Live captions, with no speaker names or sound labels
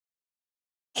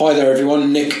Hi there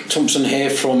everyone, Nick Thompson here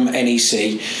from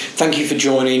NEC. Thank you for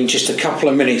joining just a couple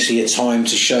of minutes of your time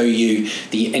to show you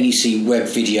the NEC web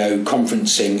video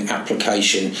conferencing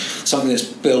application, something that's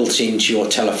built into your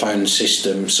telephone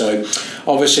system. So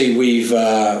obviously we've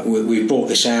brought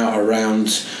this out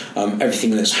around everything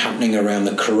that's happening around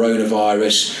the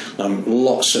coronavirus.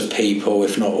 Lots of people,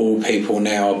 if not all people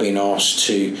now, are being asked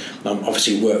to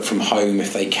obviously work from home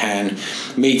if they can.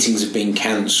 Meetings have been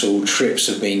cancelled, trips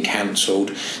have been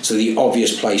cancelled. So the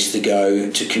obvious place to go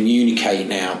to communicate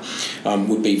now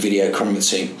would be video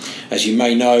conferencing. As you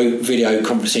may know, video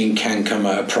conferencing can come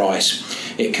at a price.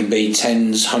 It can be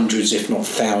tens, hundreds, if not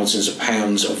thousands of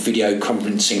pounds of video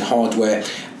conferencing hardware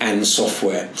and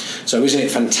software. So isn't it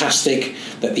fantastic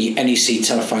that the NEC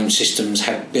telephone systems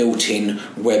have built-in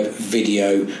web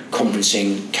video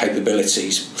conferencing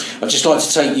capabilities? I'd just like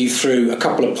to take you through a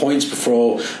couple of points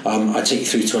before I take you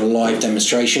through to a live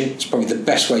demonstration. It's probably the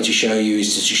best way to show you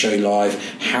is to show you live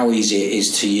how easy it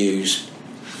is to use.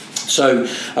 So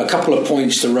a couple of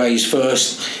points to raise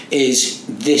first is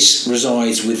this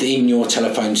resides within your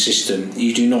telephone system.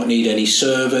 You do not need any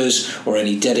servers or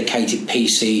any dedicated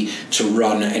PC to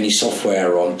run any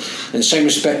software on. In the same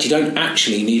respect, you don't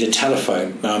actually need a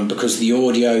telephone because the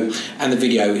audio and the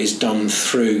video is done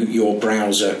through your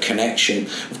browser connection.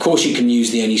 Of course, you can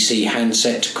use the NEC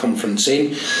handset to conference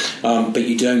in, but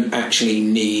you don't actually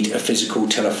need a physical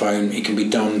telephone. It can be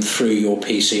done through your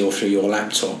PC or through your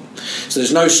laptop. So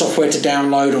there's no software to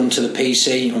download onto the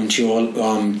PC, onto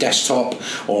your desktop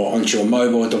or onto your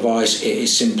mobile device. It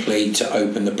is simply to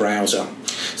open the browser.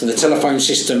 So the telephone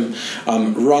system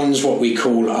runs what we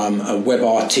call a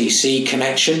WebRTC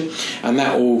connection, and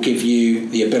that will give you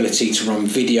the ability to run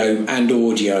video and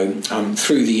audio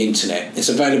through the internet. It's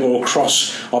available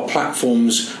across our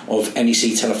platforms of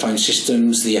NEC telephone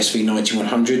systems, the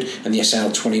SV9100 and the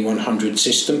SL2100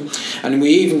 system, and we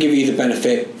even give you the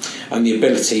benefit and the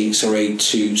ability,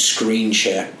 to screen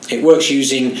share. It works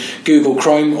using Google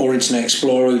Chrome or Internet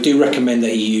Explorer. We do recommend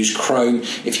that you use Chrome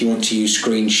if you want to use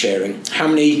screen sharing. How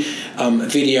many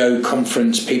video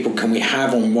conference people can we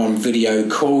have on one video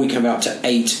call? We can have up to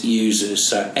 8 users,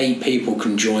 so 8 people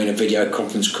can join a video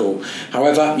conference call.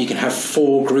 However, you can have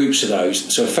 4 groups of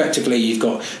those, so effectively you've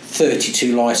got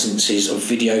 32 licenses of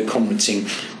video conferencing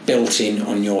built in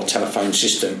on your telephone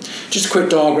system. Just a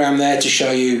quick diagram there to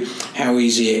show you how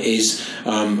easy it is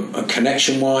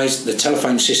connection wise. The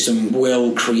telephone system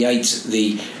will create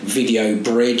the video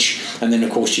bridge, and then of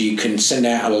course you can send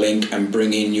out a link and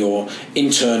bring in your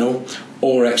internal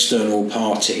or external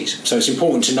parties. So it's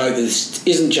important to note that this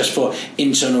isn't just for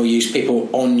internal use, people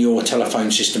on your telephone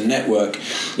system network.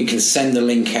 You can send the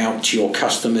link out to your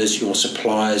customers, your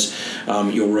suppliers,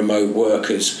 your remote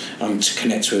workers to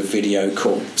connect to a video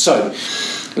call. So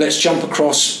let's jump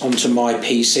across onto my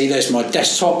PC. There's my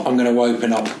desktop. I'm going to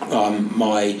open up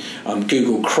my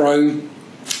Google Chrome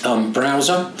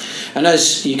browser, and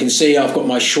as you can see, I've got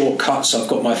my shortcuts, I've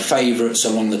got my favorites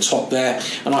along the top there,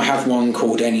 and I have one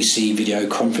called NEC Video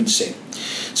Conferencing.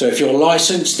 So if you're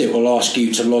licensed, it will ask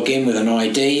you to log in with an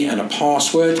ID and a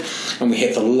password, and we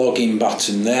hit the login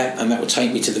button there, and that will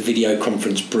take me to the video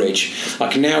conference bridge.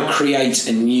 I can now create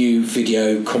a new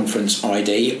video conference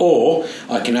ID, or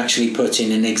I can actually put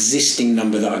in an existing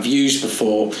number that I've used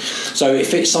before. So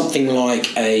if it's something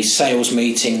like a sales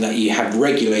meeting that you have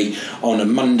regularly on a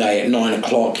Monday at 9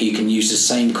 o'clock, you can use the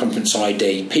same conference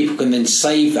ID. People can then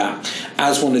save that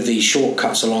as one of these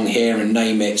shortcuts along here and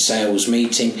name it sales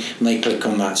meeting, and they click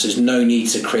on that. So there's no need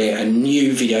to create a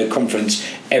new video conference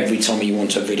every time you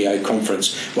want a video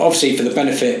conference. But obviously, for the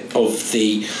benefit of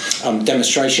the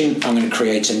demonstration, I'm going to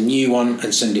create a new one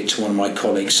and send it to one of my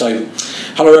colleagues. So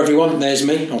hello everyone, there's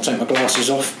me. I'll take my glasses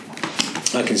off.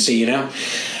 I can see you now.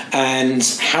 And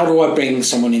how do I bring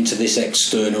someone into this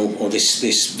external or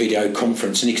this video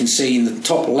conference? And you can see in the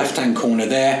top left hand corner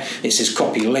there it says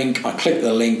copy link. I click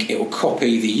the link, it will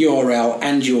copy the URL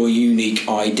and your unique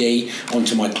ID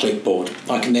onto my clipboard.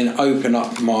 I can then open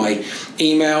up my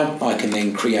email. I can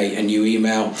then create a new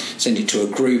email, send it to a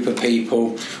group of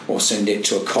people or send it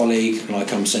to a colleague,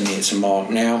 like I'm sending it to Mark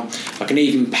now. I can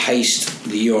even paste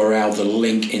the URL, the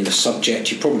link, in the subject.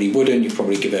 You probably wouldn't, you'd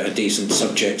probably give it a decent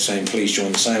subject saying please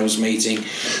join the sales meeting.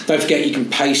 Don't forget you can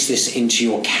paste this into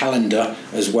your calendar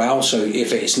as well, so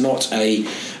if it's not an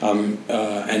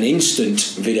instant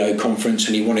video conference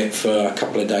and you want it for a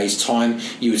couple of days time,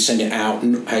 you would send it out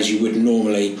as you would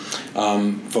normally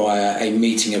via a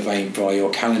meeting event via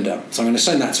your calendar. So I'm going to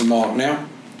send that to Mark now.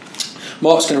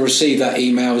 Mark's going to receive that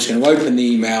email, he's going to open the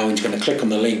email and he's going to click on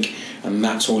the link, and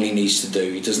that's all he needs to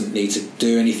do. He doesn't need to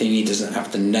do anything, he doesn't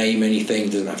have to name anything, he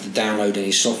doesn't have to download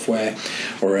any software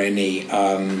or any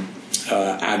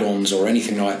add-ons or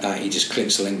anything like that, he just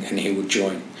clicks the link and he will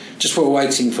join. Just while we're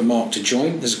waiting for Mark to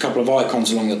join, there's a couple of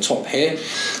icons along the top here.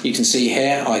 You can see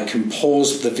here I can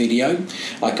pause the video,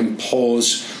 I can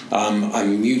pause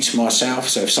and mute myself,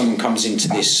 so if someone comes into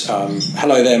this,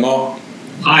 hello there Mark.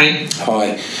 Hi.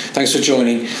 Hi, thanks for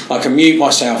joining. I can mute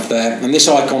myself there, and this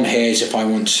icon here is if I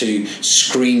want to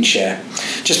screen share.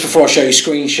 Just before I show you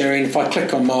screen sharing, if I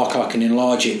click on Mark, I can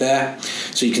enlarge it there,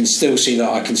 so you can still see that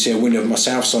I can see a window of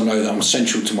myself, so I know that I'm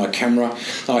central to my camera.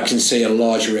 I can see a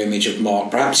larger image of Mark,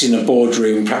 perhaps in a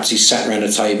boardroom, perhaps he's sat around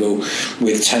a table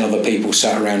with 10 other people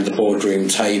sat around the boardroom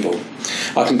table.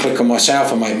 I can click on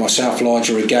myself and make myself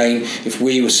larger again. If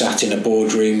we were sat in a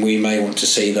boardroom, we may want to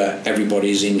see that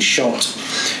everybody's in shot.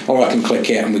 Or I can click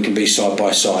it and we can be side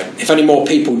by side. If any more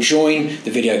people join the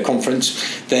video conference,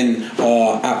 then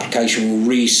our application will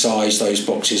resize those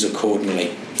boxes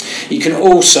accordingly. You can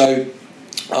also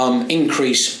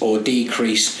increase or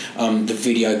decrease the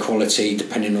video quality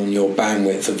depending on your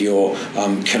bandwidth of your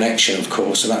connection, of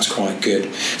course, so that's quite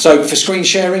good. So for screen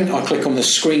sharing, I click on the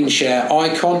screen share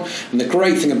icon, and the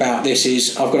great thing about this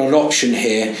is I've got an option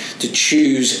here to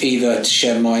choose either to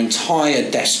share my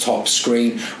entire desktop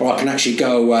screen, or I can actually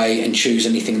go away and choose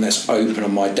anything that's open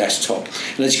on my desktop.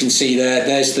 And as you can see there,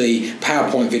 there's the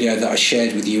PowerPoint video that I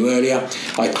shared with you earlier.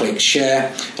 I click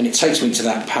share and it takes me to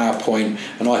that PowerPoint,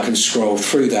 and I can scroll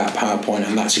through that PowerPoint,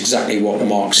 and that's exactly what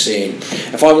Mark's seeing.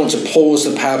 If I want to pause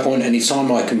the PowerPoint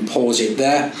anytime, I can pause it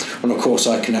there, and of course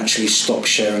I can actually stop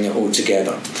sharing it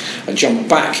altogether. I jump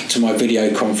back to my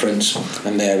video conference,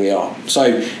 and there we are.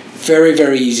 So very,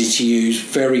 very easy to use,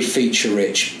 very feature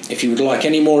rich. If you would like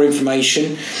any more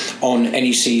information on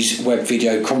NEC's web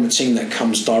video conferencing that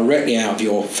comes directly out of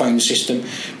your phone system,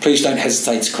 please don't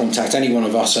hesitate to contact any one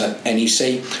of us at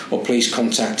NEC, or please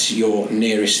contact your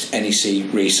nearest NEC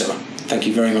reseller. Thank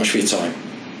you very much for your time.